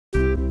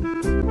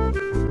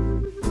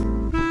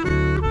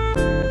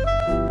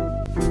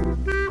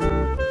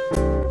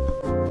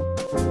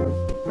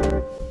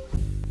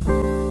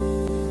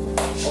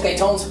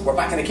Tones, we're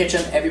back in the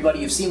kitchen.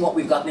 Everybody, you've seen what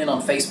we've gotten in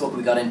on Facebook.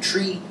 We got in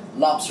 3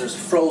 lobsters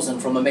frozen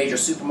from a major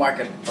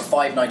supermarket for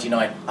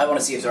 $5.99. I want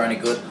to see if they're any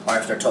good or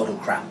if they're total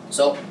crap.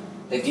 So,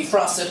 they've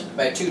defrosted.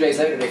 About 2 days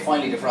later, they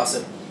finally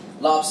defrosted.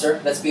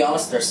 Lobster, let's be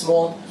honest, they're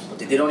small, but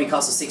they did only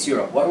cost us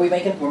 €6. What are we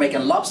making? We're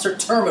making Lobster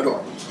Thermidor.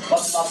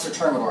 What's Lobster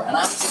Thermidor? An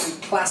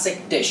absolute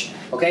classic dish,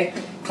 okay?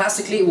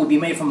 Classically, it would be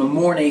made from a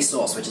Mornay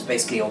sauce, which is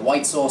basically a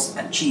white sauce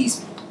and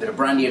cheese, a bit of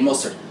brandy and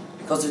mustard.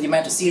 Because of the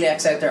amount of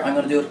celiacs out there, I'm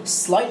going to do it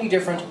slightly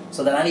different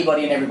so that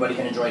anybody and everybody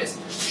can enjoy this.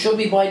 Should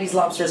we buy these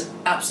lobsters?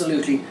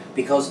 Absolutely,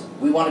 because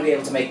we want to be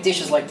able to make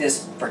dishes like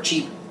this for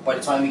cheap by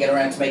the time we get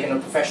around to making a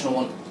professional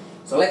one.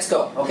 So let's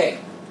go. Okay,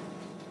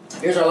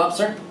 here's our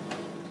lobster.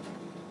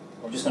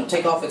 We're just going to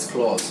take off its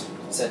claws.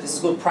 I said this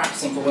is good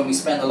practicing for when we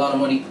spend a lot of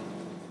money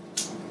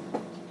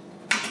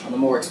on the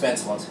more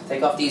expensive ones.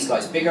 Take off these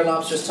guys. Bigger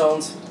lobsters,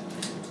 Tones.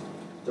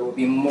 There will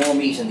be more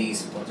meat in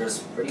these, but there's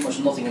pretty much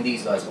nothing in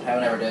these guys, but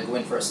however they'll go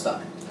in for a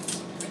stock.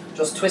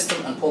 Just twist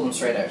them and pull them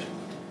straight out.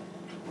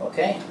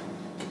 Okay,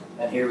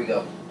 and here we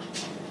go.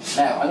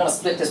 Now, I'm going to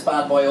split this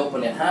bad boy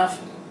open in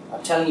half.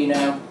 I'm telling you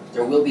now,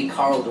 there will be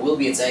coral, there will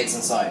be its eggs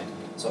inside.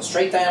 So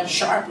straight down,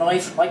 sharp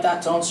knife, like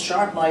that, Tones,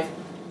 sharp knife,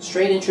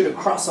 straight in through the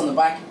cross on the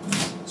back,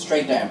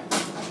 straight down.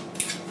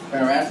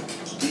 Turn around.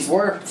 These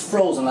were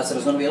frozen, so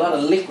there's going to be a lot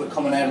of liquid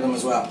coming out of them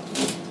as well.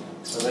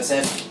 So as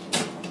I said,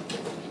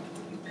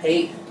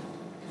 pay,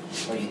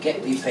 or you get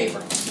what you pay for.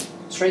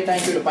 Straight down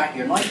through the back,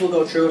 your knife will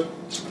go through it,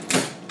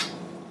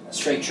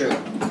 straight through.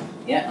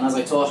 Yeah, and as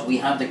I thought, we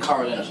have the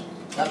coral in it.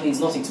 That means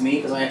nothing to me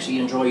because I actually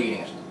enjoy eating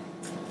it.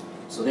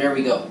 So there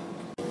we go.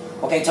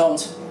 Okay,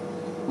 Tones,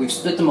 we've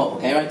split them up,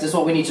 okay, right? This is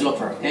what we need to look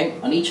for, okay?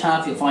 On each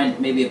half you'll find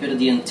maybe a bit of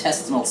the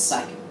intestinal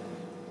sac,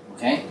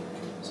 okay?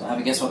 So have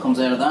a guess what comes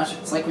out of that.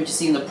 It's like what you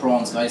see in the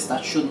prawns, guys.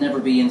 That should never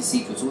be in the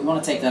seafood, so we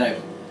want to take that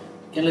out.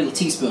 Get a little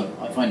teaspoon,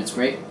 I find it's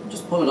great.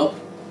 Just pull it up,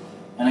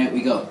 and out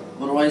we go.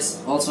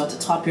 Otherwise, also at the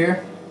top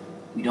here,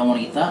 we don't want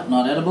to eat that,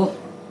 not edible.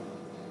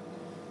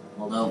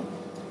 Although,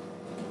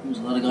 there's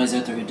a lot of guys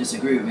out there who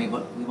disagree with me,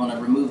 but we want to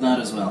remove that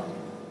as well.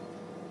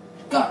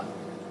 Got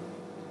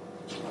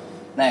it.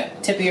 Now,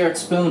 tip of your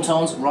spoon,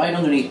 Tones, right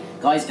underneath.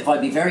 Guys, if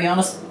I'd be very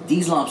honest,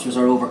 these lobsters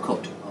are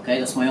overcooked, okay?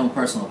 That's my own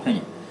personal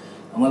opinion.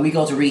 And when we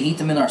go to reheat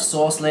them in our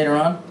sauce later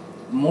on,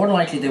 more than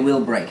likely they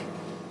will break.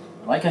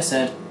 Like I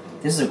said,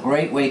 this is a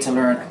great way to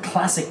learn a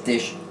classic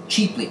dish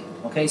cheaply.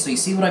 Okay, so you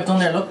see what I've done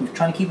there? Look, we're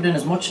trying to keep it in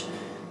as much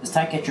as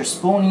tight. Get your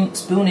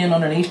spoon in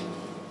underneath,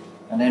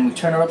 and then we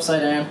turn her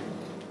upside down,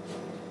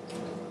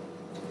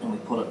 and we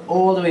pull it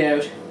all the way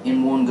out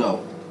in one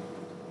go.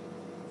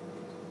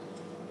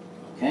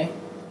 Okay.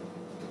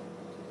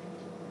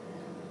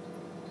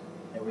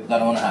 There we've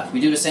got 1.5.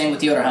 We do the same with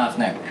the other half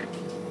now.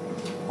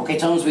 Okay,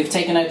 Tones, we've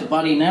taken out the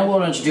body. Now what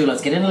don't you do?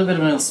 Let's get in a little bit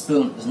of a little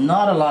spoon. There's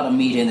not a lot of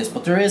meat in this,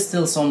 but there is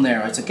still some there,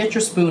 right? So get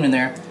your spoon in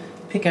there,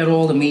 pick out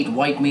all the meat,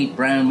 white meat,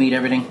 brown meat,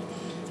 everything.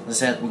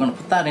 As I said, we're going to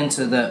put that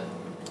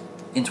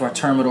into our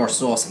Thermidor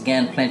sauce.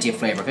 Again, plenty of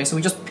flavour. Okay, so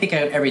we just pick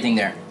out everything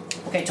there.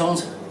 Okay,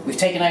 Tones, we've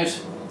taken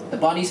out the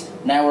bodies.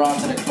 Now we're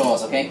on to the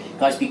claws. Okay,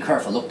 guys, be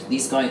careful. Look,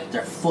 these guys,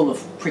 they're full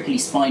of prickly,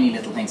 spiny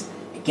little things.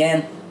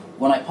 Again,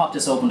 when I pop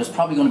this open, there's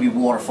probably going to be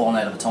water falling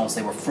out of the Tones.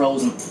 They were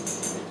frozen.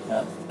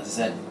 As I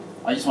said,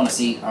 I just want to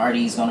see, are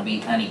these going to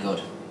be any good?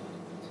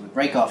 So we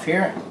break off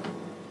here.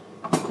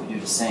 We do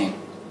the same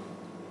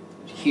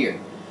here.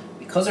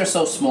 Because they're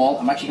so small,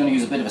 I'm actually going to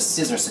use a bit of a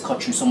scissors to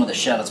cut through some of the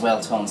shell as well,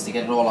 Tones, to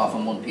get it all off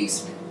in one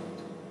piece.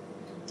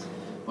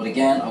 But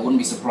again, I wouldn't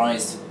be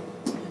surprised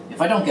if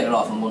I don't get it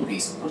off in one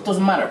piece. But it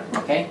doesn't matter,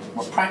 okay?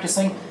 We're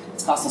practicing.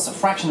 It's costing us a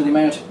fraction of the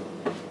amount.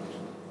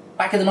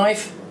 Back of the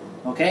knife,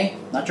 okay?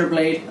 Not your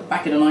blade, the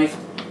back of the knife.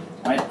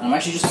 Right? And I'm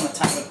actually just going to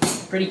tap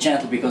it pretty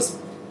gentle because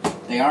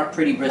they are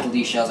pretty brittle,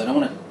 these shells. I don't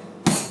want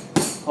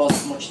to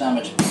cause much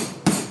damage.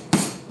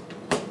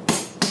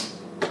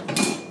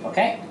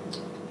 Okay?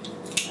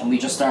 And we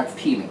just start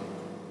peeling.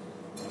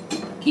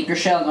 Keep your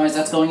shell, guys,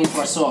 that's going into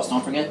our sauce.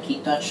 Don't forget,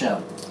 keep that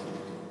shell.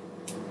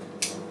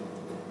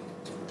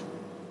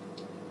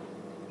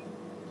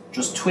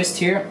 Just twist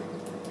here.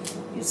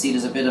 You'll see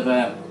there's a bit of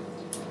a,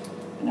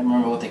 I never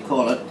remember what they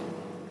call it.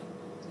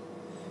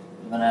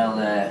 An old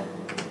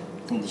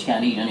thing that you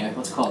can't eat anyway.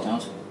 What's it called,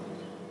 Tones?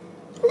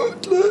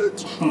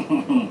 Cartilage.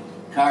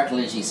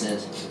 Cartilage, he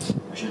says.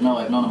 I should know,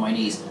 I have none on my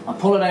knees. And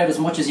pull it out as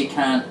much as you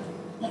can,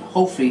 and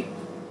hopefully,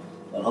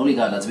 well, holy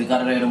God, lads, we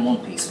got it out in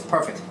one piece.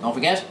 Perfect. Don't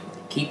forget,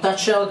 keep that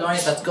shell,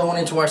 guys. That's going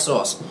into our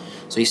sauce.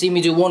 So you see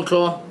me do one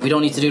claw, we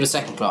don't need to do the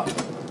second claw.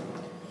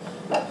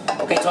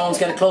 Okay, Tones,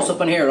 get a close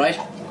up in here, right?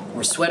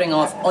 We're sweating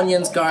off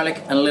onions,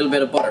 garlic, and a little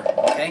bit of butter,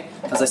 okay?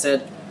 As I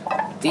said,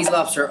 these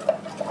lobster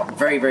are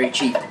very, very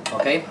cheap,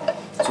 okay?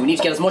 So we need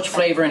to get as much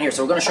flavour in here.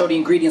 So we're going to show the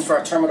ingredients for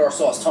our Thermidor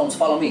sauce. Tones,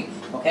 follow me,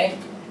 okay?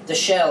 The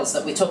shells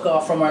that we took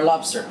off from our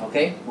lobster,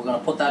 okay? We're going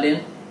to put that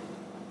in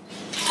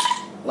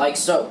like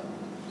so,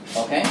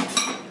 okay?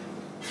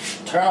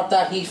 Turn up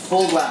that heat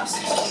full blast.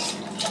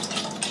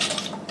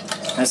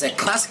 As I said,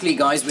 classically,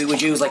 guys, we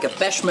would use like a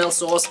bechamel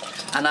sauce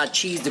and add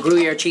cheese, the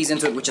Gruyere cheese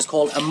into it, which is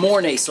called a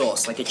Mornay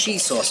sauce, like a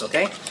cheese sauce,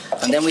 okay?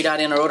 And then we'd add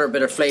in our other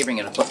bit of flavouring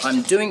in it. But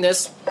I'm doing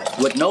this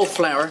with no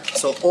flour,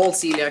 so all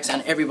celiacs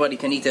and everybody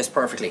can eat this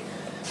perfectly.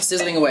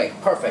 Sizzling away,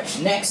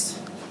 perfect. Next,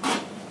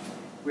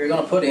 we're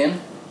gonna put in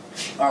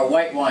our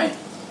white wine,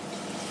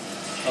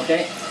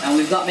 okay? And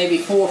we've got maybe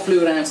 4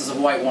 fluid ounces of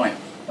white wine.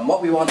 And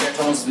what we want there,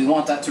 Tones, is we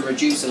want that to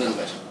reduce a little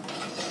bit.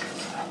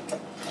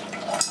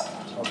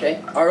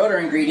 Okay, our other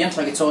ingredient,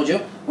 like I told you,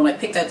 when I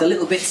picked out the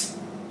little bits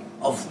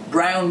of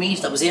brown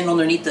meat that was in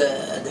underneath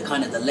the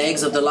kind of the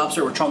legs of the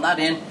lobster, we're throwing that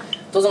in.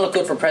 Doesn't look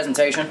good for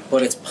presentation,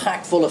 but it's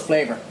packed full of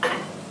flavour.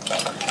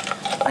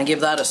 And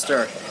give that a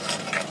stir.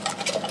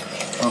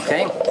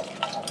 Okay.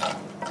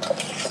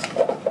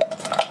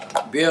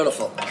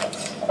 Beautiful.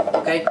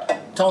 Okay,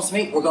 toast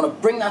meat, we're going to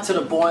bring that to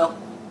the boil,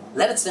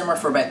 let it simmer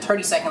for about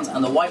 30 seconds,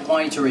 and the white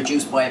wine to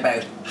reduce by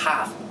about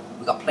half.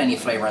 We've got plenty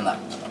of flavour in that.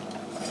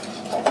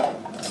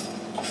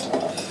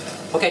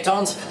 Okay,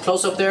 Tons,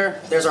 close up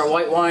there. There's our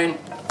white wine,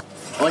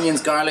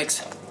 onions,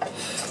 garlics,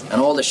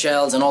 and all the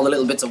shells and all the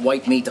little bits of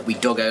white meat that we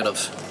dug out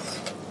of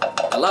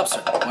the lobster.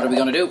 What are we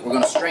going to do? We're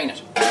going to strain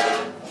it.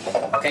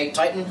 Okay,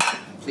 tighten,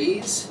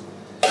 please.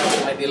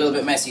 Might be a little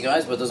bit messy,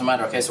 guys, but it doesn't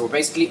matter. Okay, so we're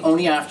basically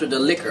only after the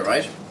liquor,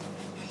 right?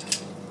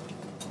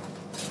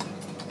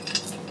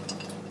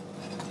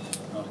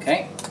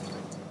 Okay.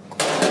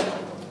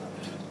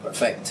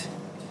 Perfect.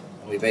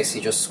 And we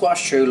basically just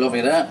squash through,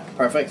 lovely that.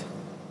 Perfect.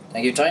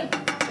 Thank you, Titan.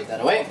 Take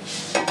that away.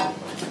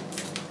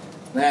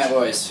 Now,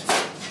 boys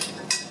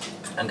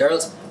and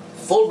girls,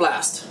 full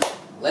blast.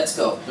 Let's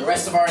go. The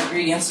rest of our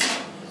ingredients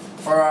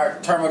for our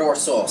Thermidor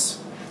sauce.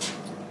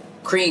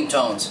 Cream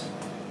tones.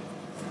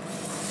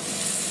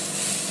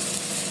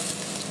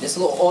 This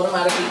will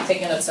automatically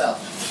thicken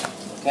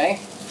itself. Okay?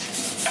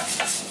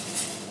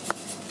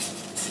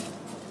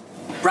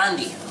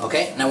 Brandy,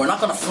 okay? Now we're not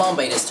going to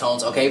flambe this,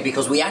 Tones, okay?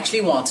 Because we actually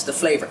want the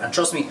flavour. And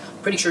trust me,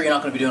 pretty sure you're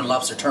not going to be doing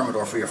lobster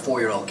Thermidor for your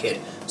 4-year-old kid.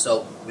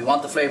 So we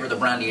want the flavour of the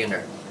brandy in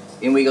there.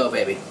 In we go,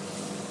 baby.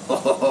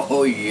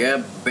 Oh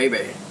yeah,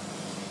 baby.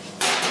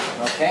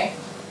 Okay,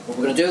 what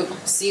we're going to do,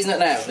 season it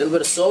now. A little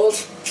bit of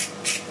salt.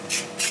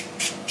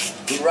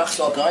 Good rock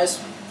salt,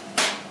 guys.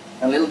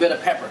 And a little bit of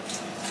pepper.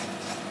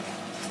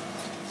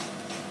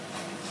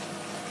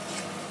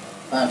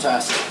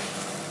 Fantastic.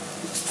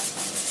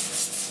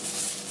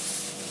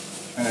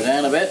 Turn it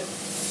down a bit.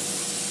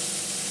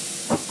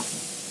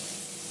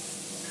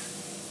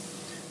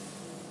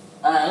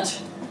 And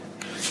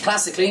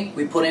classically,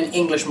 we put in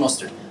English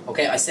mustard.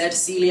 Okay, I said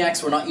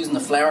celiacs, we're not using the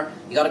flour.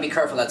 You got to be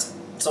careful that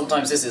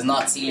sometimes this is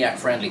not celiac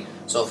friendly.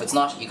 So if it's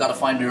not, you got to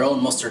find your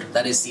own mustard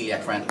that is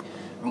celiac friendly.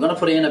 We're going to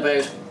put in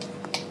about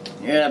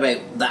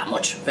that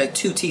much, about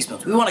 2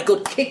 teaspoons. We want a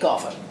good kick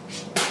off it.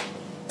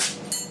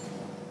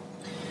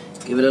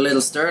 Give it a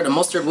little stir. The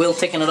mustard will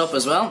thicken it up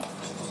as well.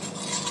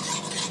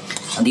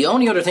 And the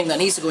only other thing that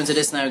needs to go into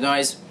this now,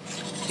 guys,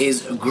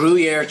 is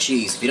Gruyere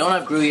cheese. If you don't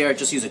have Gruyere,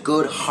 just use a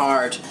good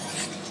hard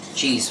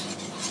cheese.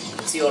 You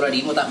can see already,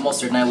 even with that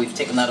mustard now, we've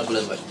thickened that up a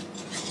little bit.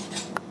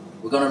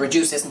 We're going to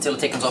reduce this until it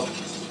thickens up.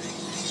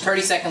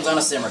 30 seconds on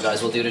a simmer,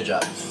 guys, will do the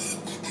job.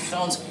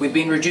 Tones, we've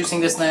been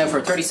reducing this now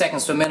for 30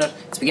 seconds to a minute.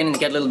 It's beginning to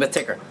get a little bit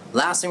thicker.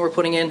 Last thing we're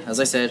putting in, as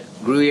I said,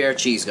 Gruyere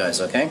cheese, guys,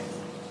 okay?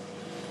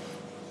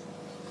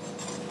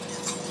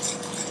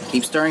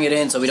 Keep stirring it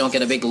in so we don't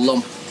get a big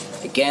lump.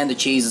 Again, the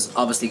cheese is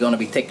obviously going to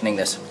be thickening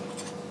this.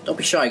 Don't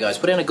be shy, guys.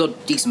 Put in a good,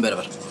 decent bit of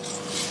it.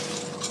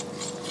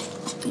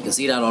 You can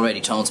see that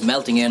already, Tones,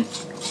 melting in.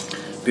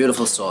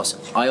 Beautiful sauce.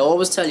 I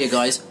always tell you,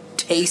 guys,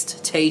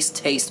 taste, taste,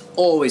 taste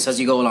always as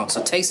you go along.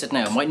 So taste it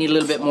now. Might need a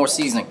little bit more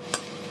seasoning.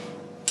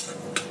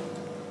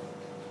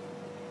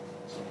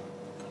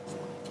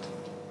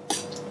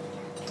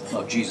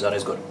 Oh, Jesus, that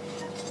is good.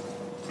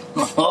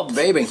 Oh,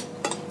 baby.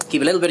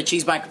 Keep a little bit of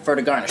cheese back for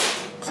the garnish.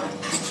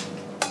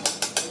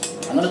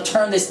 I'm going to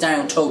turn this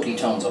down totally,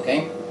 Tones,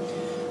 okay?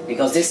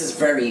 Because this is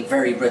very,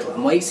 very brittle.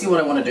 And wait, see what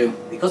I want to do?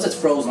 Because it's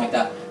frozen like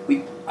that,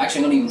 we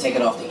actually going to even take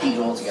it off the heat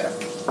altogether.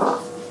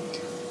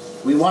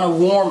 We want to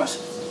warm it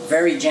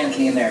very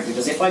gently in there,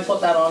 because if I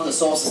put that on, the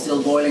sauce is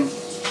still boiling,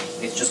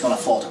 it's just going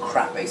to fall to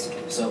crap,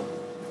 basically. So,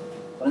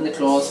 put in the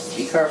claws,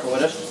 be careful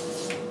with it.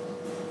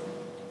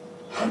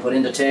 And put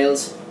in the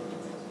tails,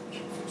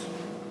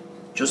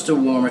 just to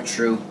warm it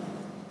through.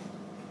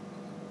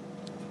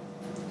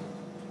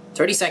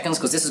 30 seconds,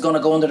 because this is going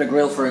to go under the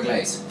grill for a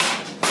glaze.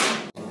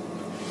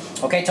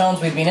 Okay, Tones,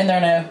 we've been in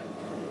there now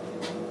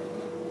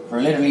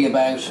for literally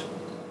about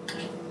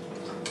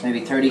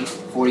maybe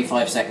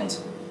 30-45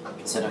 seconds.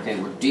 I said, okay,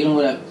 we're dealing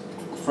with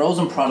a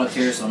frozen product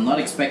here, so I'm not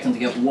expecting to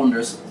get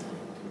wonders,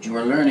 but you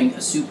are learning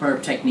a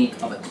superb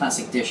technique of a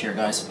classic dish here,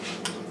 guys.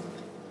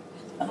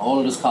 And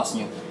all it is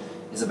costing you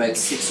is about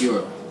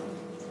 €6.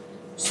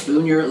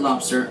 Spoon your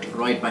lobster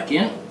right back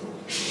in.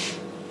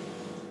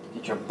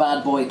 Get your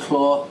bad boy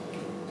claw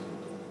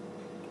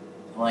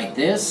like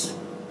this.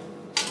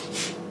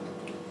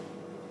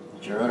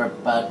 Put your other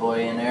bad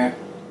boy in there.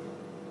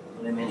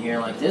 Put him in here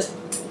like this.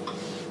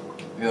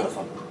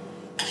 Beautiful.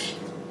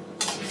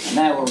 And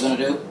now what we're going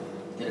to do,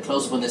 get a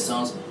close up on this,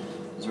 Tones,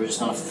 is we're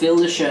just going to fill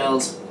the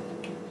shells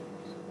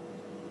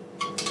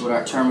with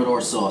our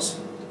Thermidor sauce.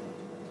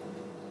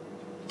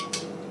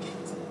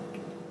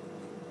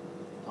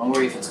 Don't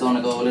worry if it's going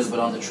to go a little bit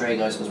on the tray,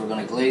 guys, because we're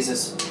going to glaze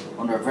this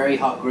under a very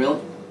hot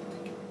grill.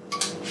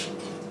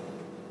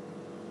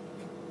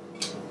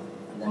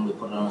 And then we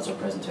put it on as our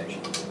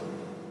presentation.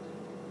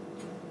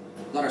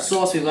 We've got our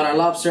sauce, we've got our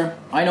lobster.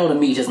 I know the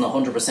meat isn't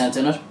 100%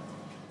 in it.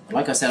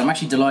 Like I said, I'm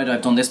actually delighted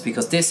I've done this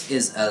because this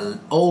is an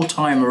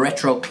old-time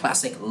retro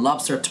classic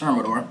Lobster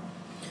Thermidor.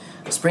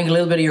 Sprinkle a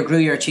little bit of your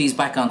Gruyere cheese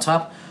back on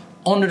top,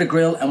 under the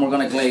grill, and we're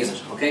going to glaze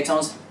it. Okay,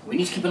 Tones? We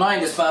need to keep an eye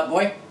on this bad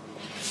boy.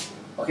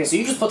 Okay, so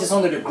you just put this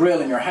under the grill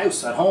in your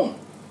house at home.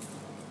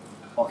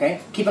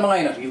 Okay, keep an eye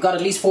on it. You've got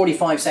at least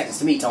 45 seconds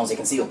to meet, Tones, you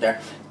can see up there.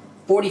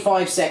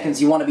 45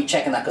 seconds, you want to be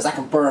checking that because that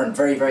can burn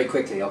very, very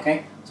quickly,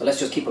 okay? So let's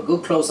just keep a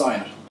good close eye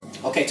on it.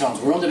 Okay, Tones,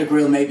 we're under the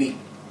grill maybe,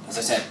 as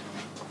I said,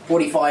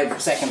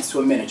 45 seconds to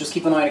a minute. Just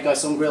keep an eye on it, guys.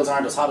 Some grills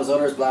aren't as hot as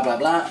others, blah, blah,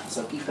 blah.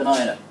 So keep an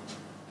eye on it.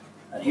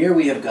 And here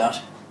we have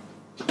got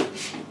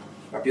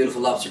our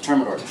beautiful Lobster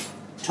Thermidor.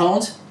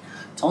 Tones,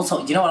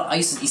 you know what,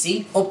 you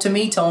see, up to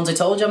me, Tones. I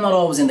told you I'm not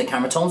always in the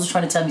camera. Tones is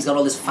trying to tell me he's got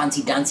all this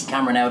fancy dancy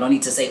camera now. I don't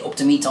need to say up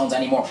to me, Tones,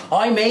 anymore.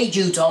 I made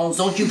you, Tones.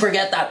 Don't you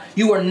forget that.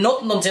 You were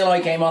nothing until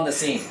I came on the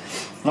scene.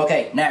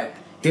 Okay, now,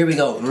 here we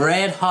go.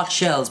 Red hot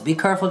shells. Be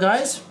careful,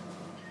 guys.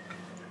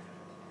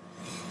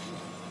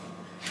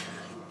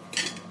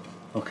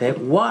 Okay,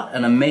 what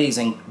an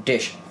amazing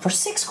dish. For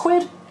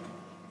 £6?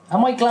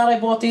 Am I glad I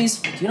bought these?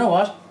 Do you know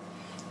what?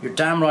 You're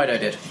damn right I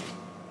did.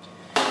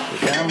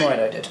 You're damn right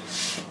I did.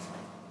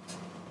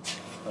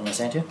 What am I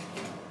saying to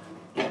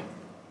you?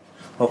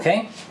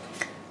 Okay,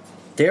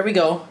 there we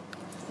go.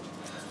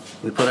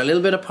 We put a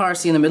little bit of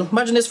parsley in the middle.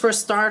 Imagine this for a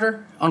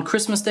starter on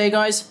Christmas Day,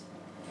 guys.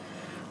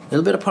 A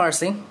little bit of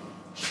parsley and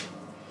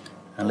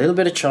a little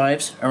bit of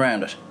chives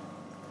around it.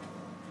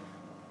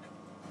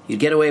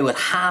 You'd get away with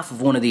half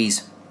of one of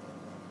these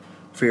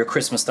for your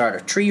Christmas starter.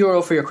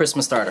 €3 for your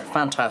Christmas starter.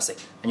 Fantastic.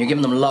 And you're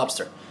giving them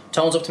lobster.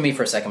 Tones, up to me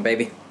for a second,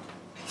 baby.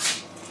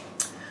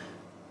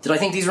 Did I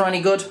think these were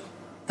any good?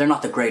 They're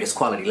not the greatest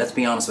quality, let's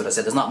be honest with it. I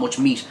said there's not much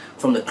meat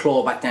from the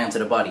claw back down to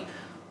the body.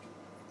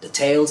 The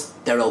tails,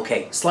 they're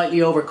okay. Slightly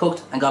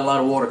overcooked and got a lot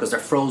of water because they're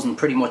frozen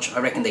pretty much. I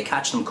reckon they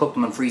catch them, cook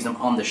them and freeze them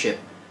on the ship.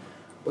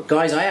 But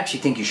guys, I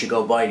actually think you should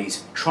go buy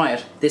these. Try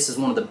it. This is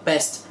one of the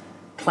best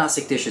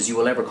classic dishes you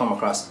will ever come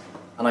across.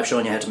 And I've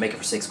shown you how to make it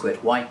for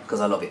 £6. Why? Because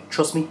I love it.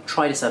 Trust me,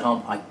 try this at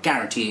home. I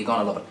guarantee you're going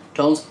to love it.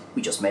 Tones,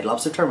 we just made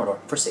Lobster Thermidor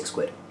for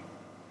 £6.